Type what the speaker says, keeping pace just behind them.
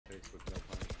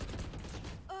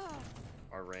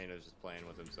Reyna's just playing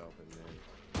with himself and then.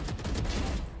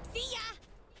 See ya!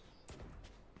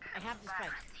 I have the spike.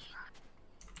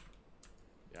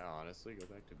 Yeah, honestly, go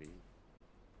back to B.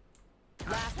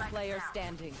 Last player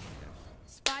standing.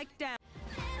 Spike down.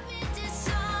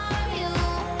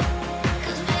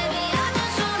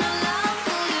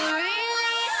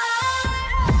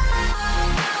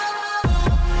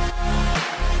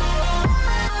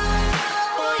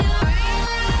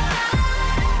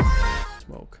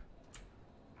 Smoke.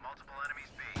 Multiple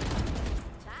enemies B.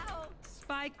 Ciao.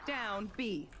 Spike down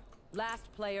B.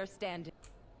 Last player standing.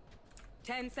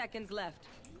 10 seconds left.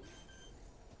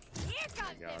 Here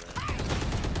comes Got the it. fight.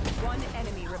 One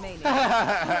enemy remaining.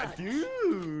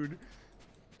 Dude.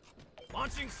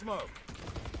 Launching smoke.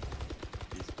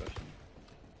 He's pushing.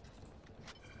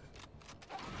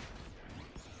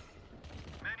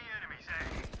 Many enemies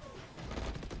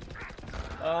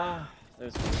A.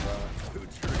 There's one bro. Who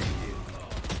trained you?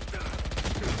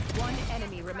 One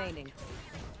enemy remaining.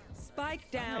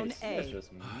 Spike down Nice. A. That's just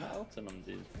melting them,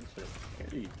 dude. That's just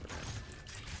scary.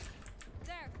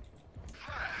 There.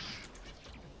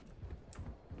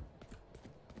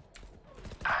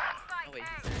 Oh, wait.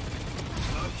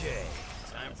 Okay,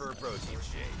 time for a protein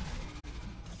shake.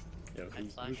 Yo, who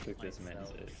took this man's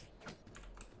myself. egg?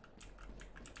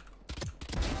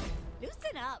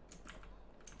 Loosen up.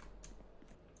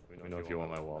 Let me know if you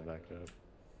want my wall back up.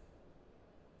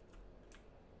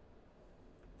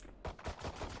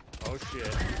 Oh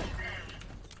shit.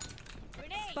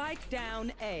 Grenade. Spike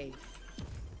down A.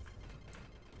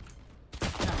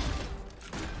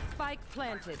 Spike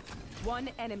planted. One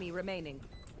enemy remaining.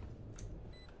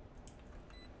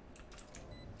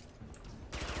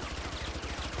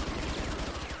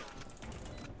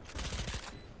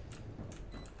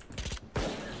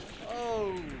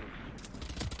 Oh.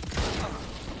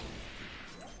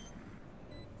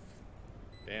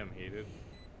 Damn, heated.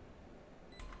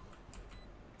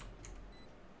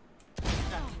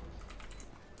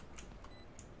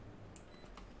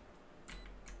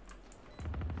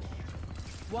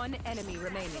 One enemy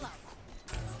remaining.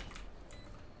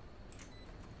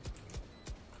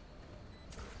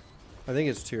 I think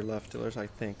it's to your left, Dillers, I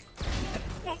think.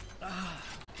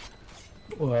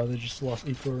 Wow, they just lost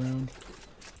equal round.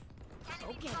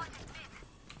 Okay.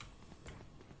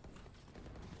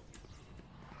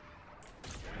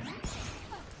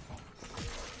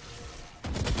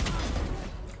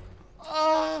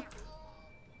 Ah!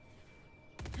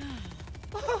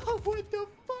 What the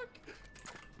fuck?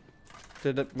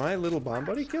 Did my little bomb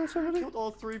buddy kill somebody? Killed all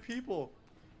 3 people.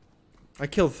 I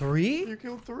killed 3? You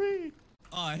killed 3.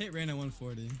 Oh, I hit Reyna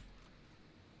 140.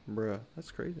 Bruh,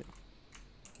 that's crazy.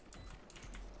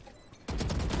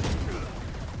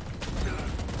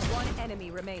 One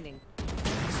enemy remaining.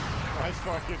 I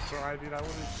fucking tried, dude. I would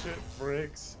have shit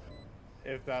bricks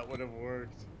if that would have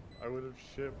worked. I would have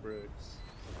shit bricks.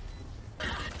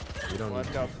 You don't What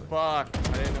need the to fuck?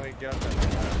 I didn't know he'd get up that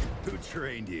fast. Who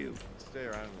trained you? Stay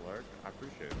around and lurk. I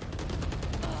appreciate it.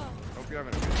 Hope you're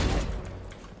having a good day.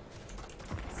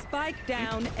 Spike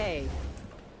down A.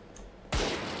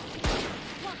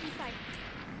 Blocking sight.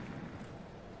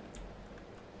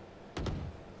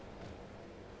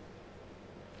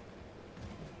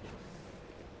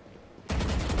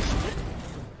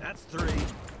 That's 3.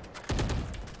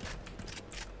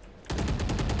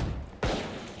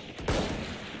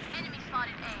 Enemy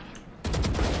spotted A.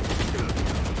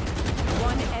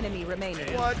 One enemy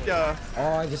remaining. What the?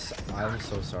 I'm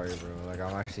so sorry, bro. Like,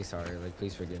 I'm actually sorry. Like,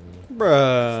 please forgive me.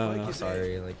 Bruh. I'm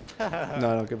sorry. Like, No, I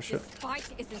don't give a shit. This fight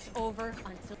isn't over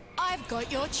until I've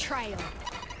got your trail.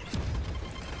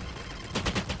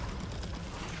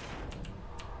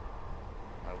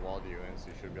 I walled you in, so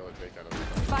you should be able to take that other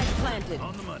Spike planted.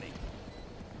 On the money.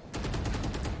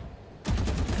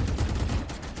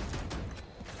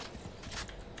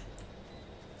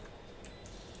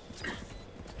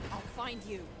 I'll find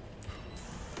you.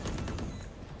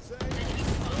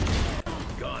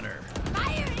 Gunner.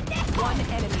 Fire in there. One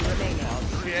enemy remaining.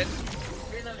 shit.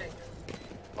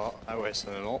 Oh, I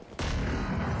wasted an ult.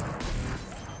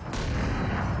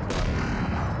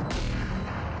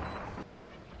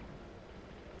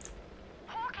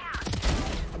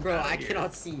 Bro, I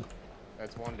cannot see.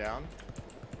 That's one down.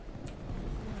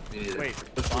 neither. Wait,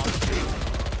 bomb's two.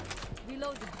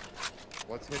 Reloading.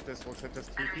 Let's hit this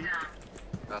TP.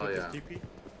 Oh Hit yeah. this TP.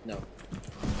 No.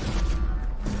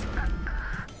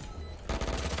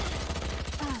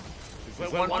 Is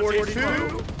that 142?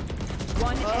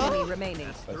 One enemy remaining.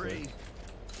 3.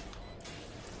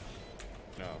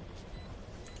 No.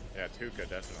 Yeah, Tuca,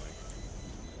 definitely.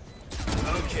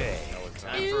 Okay, That was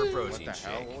time for a What protein the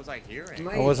hell? shake. What was I hearing?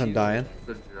 I wasn't dying.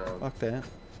 Good job. Fuck that.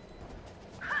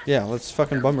 Yeah, let's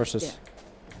fucking bum rush this.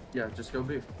 Yeah, just go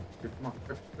B. Come on.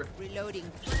 Reloading.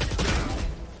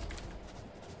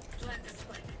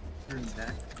 Turn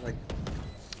back. Like,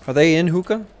 Are they in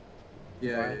hookah?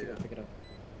 yeah. Pick it up.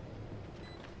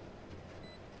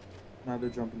 Now they're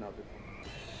jumping out.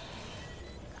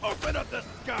 Open up the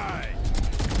sky!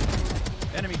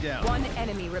 Enemy down. One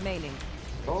enemy remaining.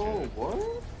 Oh, what?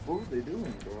 What were they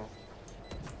doing, bro?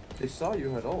 They saw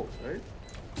you had ult, right?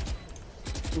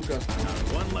 Hookah.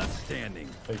 One left standing.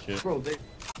 Oh shit. Bro, they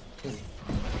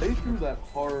threw that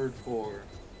hardcore.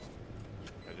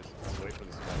 I just wait for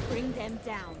the smoke. Bring them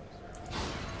down.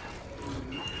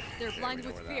 They're Yeah, blinded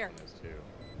we know with where fear. that one is,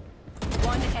 too.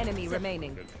 One enemy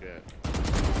remaining. Good shit.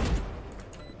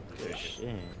 Good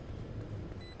shit.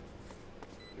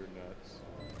 You're nuts.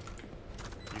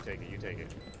 You take it, you take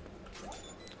it.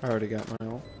 I already got my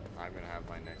ult. I'm gonna have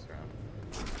mine next round.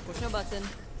 Push a button.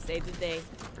 Save the day.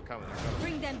 They're coming, they're coming.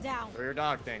 Bring them down. Throw your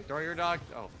dog thing, throw your dog.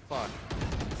 Oh, fuck.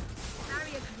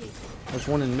 Barrier created. There's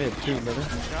one in mid too, brother.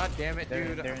 God damn it,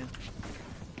 dude. They're in.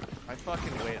 I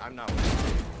fucking wait, I'm not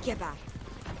waiting. Get back.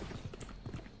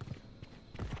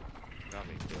 Not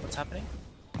me. What's happening?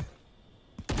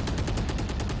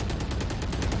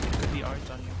 Could be orange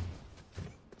on you.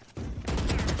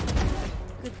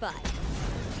 Goodbye.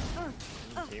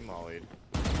 Team mollied.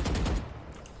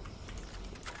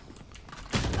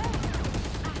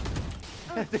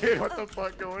 Dude, what the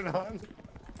fuck going on?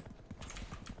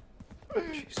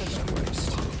 Jesus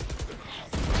Christ.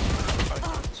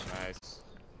 Nice.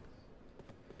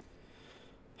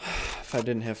 If I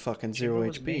didn't have fucking 0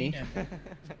 HP.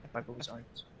 Viper was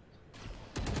orange.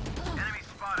 Enemy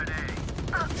spotted A.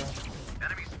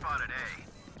 Enemy spotted A.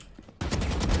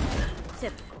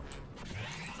 Typical.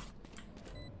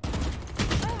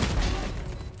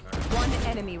 One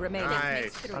enemy remaining.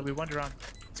 Nice. We wander on.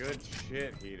 Good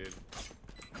shit, heated.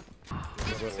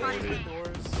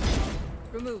 Doors.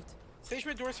 Removed. Sage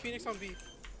mid doors, Phoenix on B.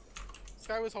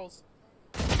 Sky was holes.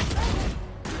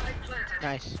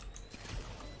 Nice.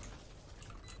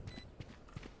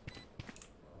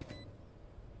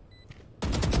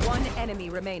 One enemy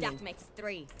remaining. That makes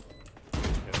 3.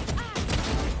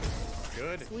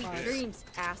 Good. Sweet shit. dreams,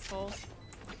 asshole.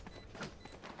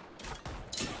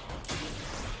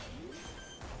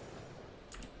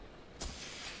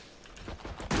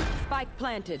 Spike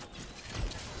planted.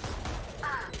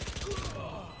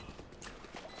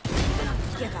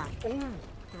 Get back. Oh,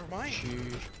 never mind.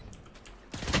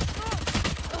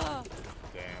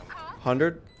 Damn.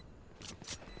 100?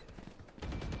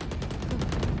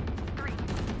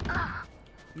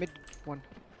 Mid one.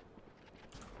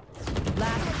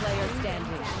 Last player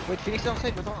standing. Wait, Phoenix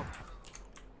downside with all.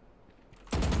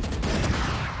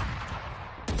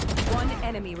 One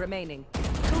enemy remaining.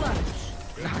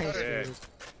 Nice. Shit. Dude.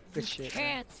 Good shit.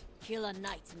 Can't kill a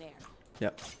nightmare.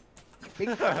 Yep. Big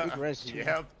res. Dude.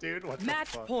 Yep, dude. What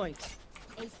Match the fuck? point.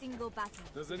 A single battle.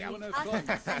 Does anyone have Us guns?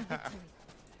 and victory.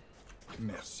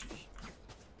 Merci.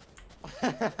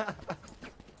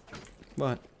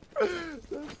 What?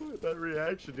 That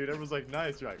reaction, dude. Everyone's like,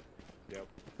 nice. You're like, yep.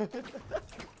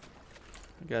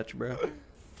 I got you, bro.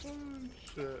 Oh,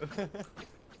 shit.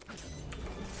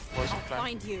 I'll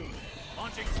find you.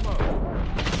 Launching smoke.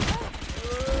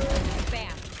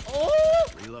 Bam.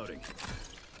 Reloading.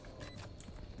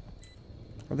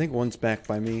 I think one's back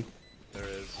by me. There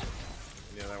is.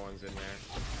 The other one's in there.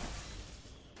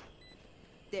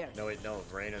 There. No, wait, no.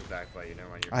 Reyna's back by you. Never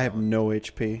mind. You're I have gone. no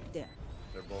HP. There.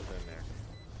 They're both in there.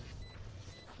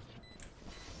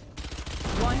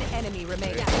 One enemy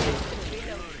remaining.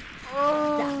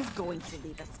 That's going to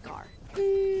leave a scar.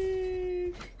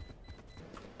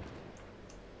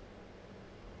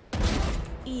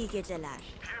 İyi geceler.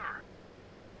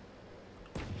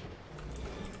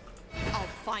 I'll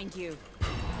find you.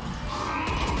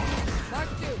 Mark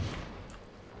 2.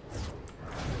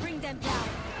 Bring them down.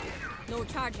 No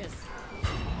charges.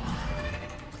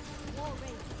 Wall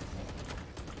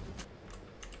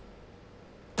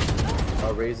raised.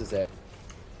 Our raze is at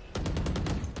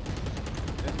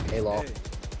A law.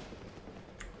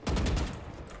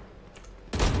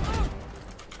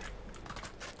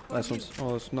 Last one's. Oh,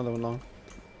 there's another one long.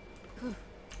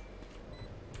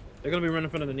 They're gonna be running in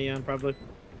front of the neon, probably.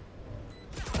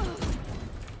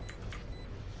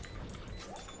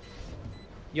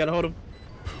 You gotta hold him.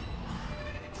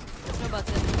 Push a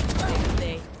button. Save the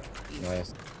day.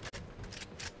 Nice.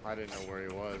 I didn't know where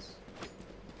he was.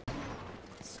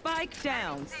 Spike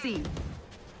down. C.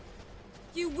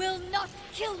 You will not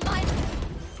kill my.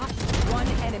 One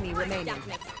enemy remaining. That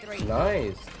makes 3.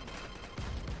 Nice.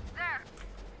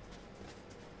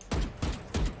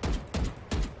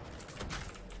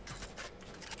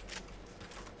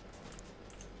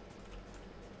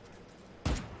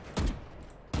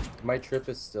 My trip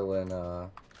is still in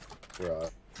garage.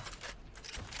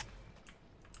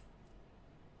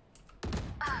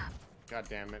 God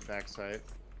damn it, backside.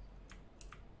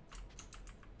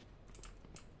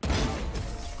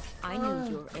 I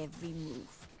knew your every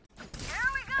move.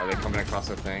 Are they coming across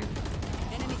the thing?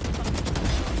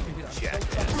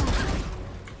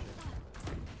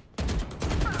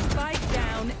 Spike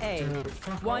down A. Dude,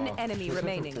 fuck One off. enemy She's hit for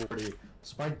remaining. 40.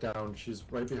 Spike down. She's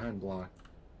right behind block.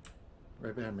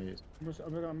 Right behind me.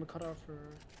 I'm gonna cut off for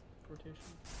rotation.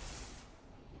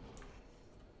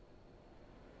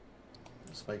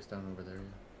 Spike's down over there.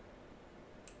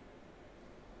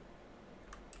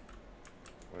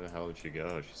 Where the hell did she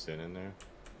go? She's sitting in there.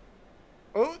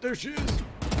 Oh, there she is!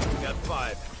 Got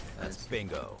 5. That's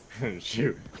bingo.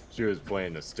 she was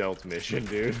playing a stealth mission,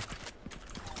 dude.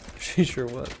 She sure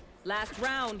was. Last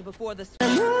round before the.